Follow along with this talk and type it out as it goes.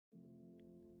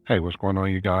Hey, what's going on,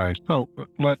 you guys? So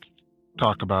let's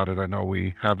talk about it. I know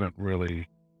we haven't really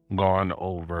gone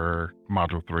over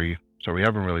Module 3, so we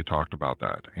haven't really talked about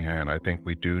that. And I think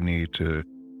we do need to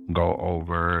go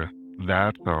over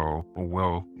that, so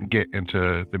we'll get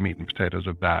into the meat and potatoes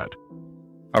of that.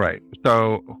 All right,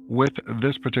 so with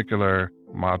this particular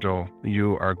module,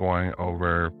 you are going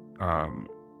over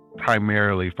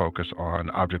primarily focus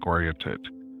on object-oriented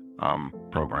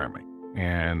programming.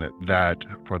 And that,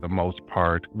 for the most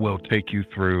part, will take you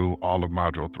through all of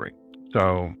Module 3.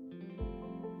 So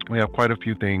we have quite a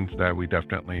few things that we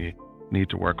definitely need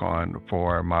to work on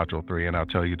for Module 3, and I'll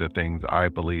tell you the things I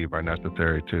believe are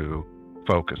necessary to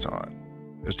focus on.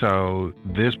 So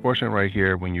this portion right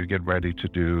here, when you get ready to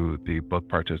do the book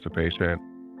participation,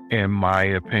 in my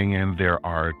opinion, there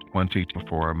are 20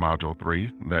 for Module 3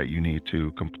 that you need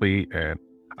to complete, and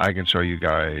I can show you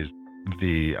guys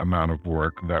the amount of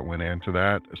work that went into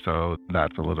that. So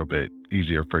that's a little bit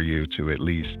easier for you to at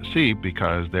least see,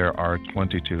 because there are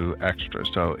 22 extras.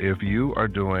 So if you are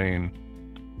doing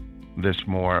this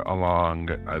more along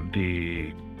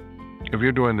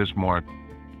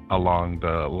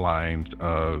the lines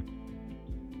of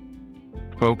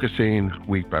focusing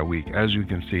week by week, as you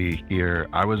can see here,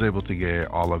 I was able to get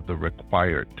all of the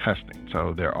required testing.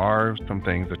 So there are some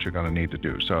things that you're going to need to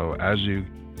do. So as you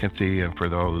can see, and for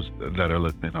those that are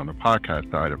listening on the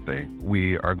podcast side of things,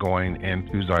 we are going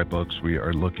into zyBooks. We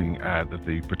are looking at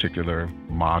the particular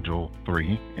Module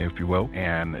 3, if you will,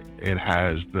 and it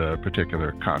has the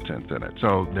particular contents in it.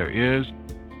 So there is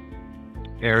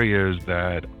areas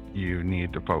that you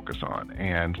need to focus on.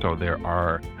 And so there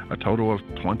are a total of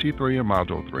 23 in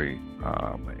Module 3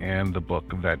 and the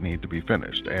book that need to be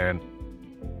finished. And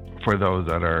for those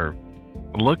that are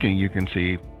looking, you can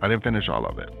see I didn't finish all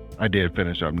of it. I did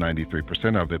finish up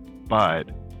 93% of it, but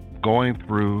going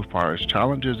through far as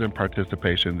challenges and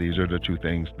participation, these are the two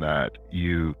things that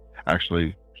you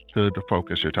actually should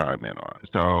focus your time in on.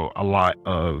 So a lot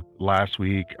of last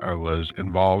week I was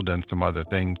involved in some other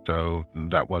things, so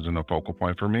that wasn't a focal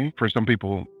point for me. For some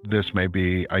people, this may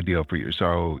be ideal for you.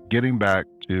 So getting back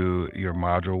to your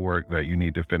module work that you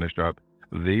need to finish up,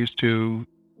 these two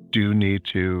do need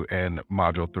to, and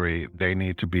Module 3, they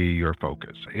need to be your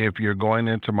focus. If you're going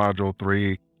into Module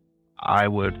 3, I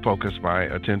would focus my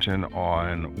attention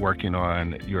on working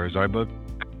on your zyBook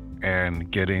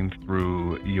and getting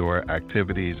through your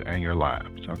activities and your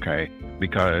labs, okay?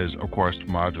 Because, of course,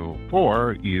 Module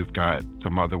 4, you've got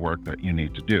some other work that you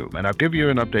need to do. And I'll give you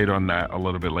an update on that a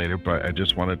little bit later, but I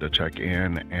just wanted to check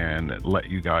in and let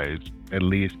you guys at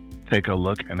least take a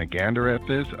look and a gander at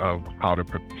this of how to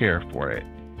prepare for it.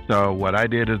 So what I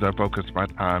did is I focused my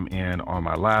time in on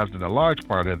my labs, and a large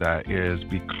part of that is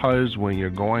because when you're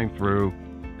going through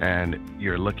and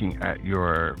you're looking at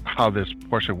how this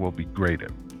portion will be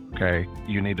graded, okay,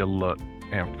 you need to look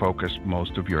and focus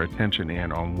most of your attention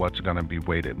in on what's going to be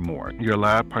weighted more. Your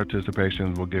lab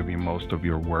participations will give you most of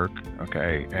your work,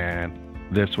 okay, and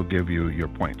this will give you your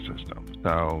point system.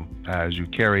 So as you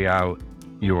carry out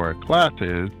your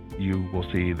classes, you will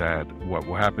see that what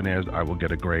will happen is I will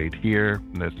get a grade here.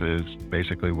 This is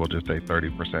basically, we'll just say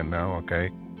 30% now, okay,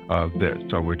 of this.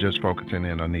 So we're just focusing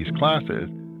in on these classes.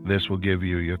 This will give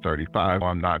you your 35.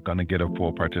 I'm not going to get a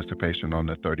full participation on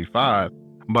the 35,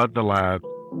 but the lab,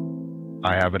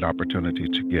 I have an opportunity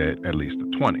to get at least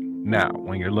a 20. Now,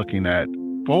 when you're looking at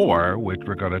 4, which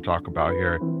we're going to talk about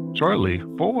here shortly,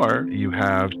 4, you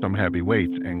have some heavy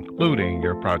weights, including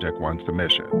your Project 1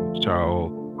 submission.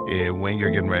 So when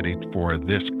you're getting ready for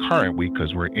this current week,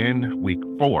 because we're in week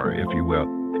 4, if you will,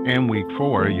 in week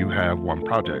 4, you have one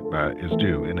project that is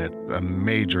due, and it's a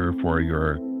major for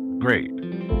your grade.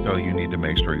 So you need to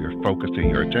make sure you're focusing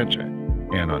your attention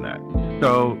in on that.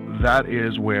 So that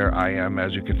is where I am.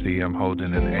 As you can see, I'm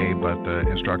holding an A, but the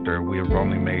instructor, we have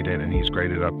only made it, and he's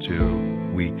graded up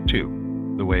to week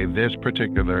 2. The way this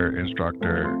particular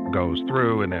instructor goes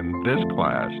through, and in this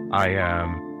class, I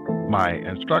am my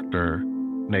instructor,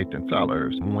 Nathan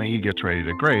Sellers. When he gets ready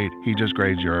to grade, he just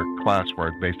grades your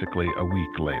classwork basically a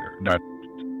week later. That's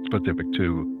specific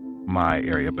to my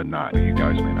area, but not, you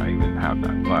guys may not even have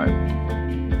that. But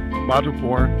Module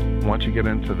 4, once you get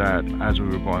into that, as we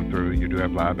were going through, you do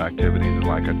have lab activities. And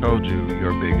like I told you,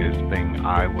 your biggest thing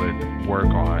I would work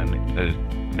on is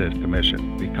this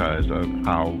submission because of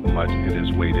how much it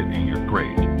is weighted in your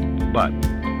grade. But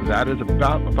that is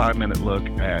about a 5-minute look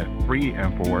at 3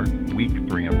 and 4, week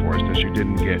 3 and 4, since you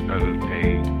didn't get a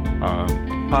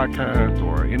podcast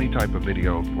or any type of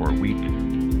video for week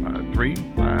 3.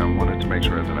 I wanted to make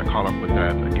sure that I caught up with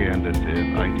that. Again, this is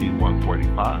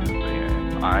IT-145,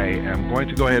 and I am going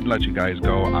to go ahead and let you guys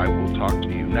go. I will talk to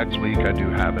you next week. I do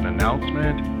have an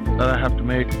announcement that I have to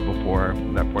make before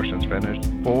that portion's finished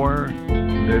for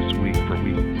this week, for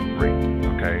week 3,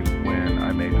 okay, when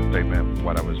I made the statement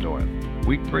what I was doing.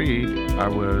 Week 3, I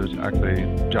was actually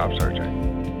job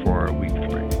searching for week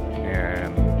 3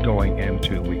 and going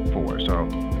into week 4. So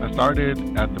I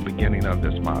started at the beginning of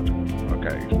this module,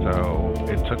 okay, so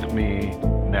it took me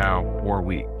now 4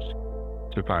 weeks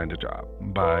to find a job,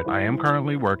 but I am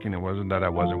currently working. It wasn't that I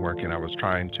wasn't working. I was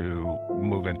trying to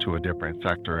move into a different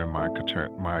sector in my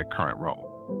current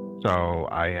role. So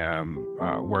I am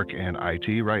work in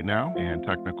IT right now and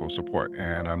technical support,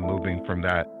 and I'm moving from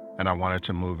that, and I wanted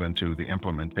to move into the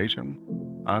implementation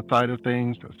side of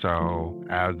things. So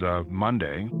as of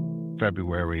Monday,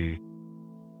 February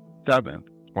 7th,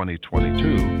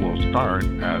 2022, will start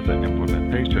as an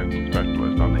implementation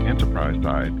specialist on the enterprise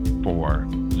side for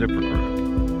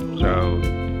ZipRecruiter. So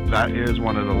that is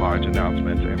one of the large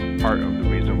announcements and part of the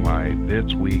reason why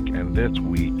this week and this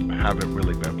week haven't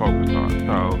really been focused on.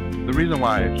 So the reason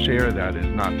why I share that is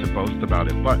not to boast about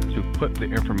it, but to put the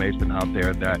information out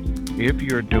there that if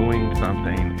you're doing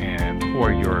something and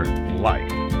for your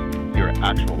life, your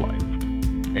actual life,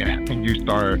 and you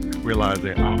start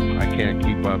realizing, oh, I can't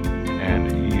keep up,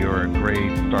 and your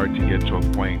grades start to get to a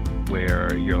point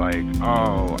where you're like,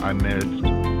 oh, I missed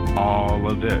all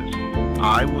of this.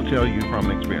 I will tell you from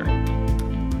experience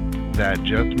that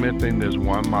just missing this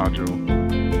one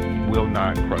module will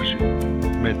not crush you.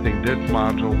 Missing this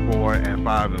module 4 and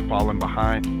 5 and falling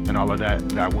behind and all of that,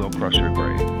 that will crush your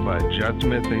grade. But just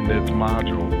missing this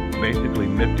module, basically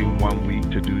missing 1 week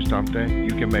to do something,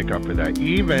 you can make up for that.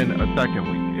 Even a second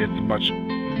week, it's much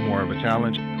more of a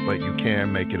challenge, but you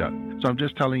can make it up. So I'm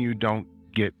just telling you, don't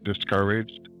get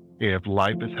discouraged. If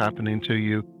life is happening to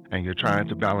you and you're trying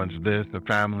to balance this, the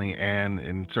family, and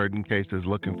in certain cases,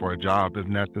 looking for a job if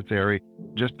necessary,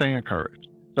 just stay encouraged.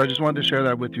 So I just wanted to share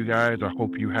that with you guys. I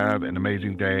hope you have an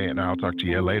amazing day, and I'll talk to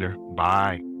you later.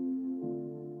 Bye.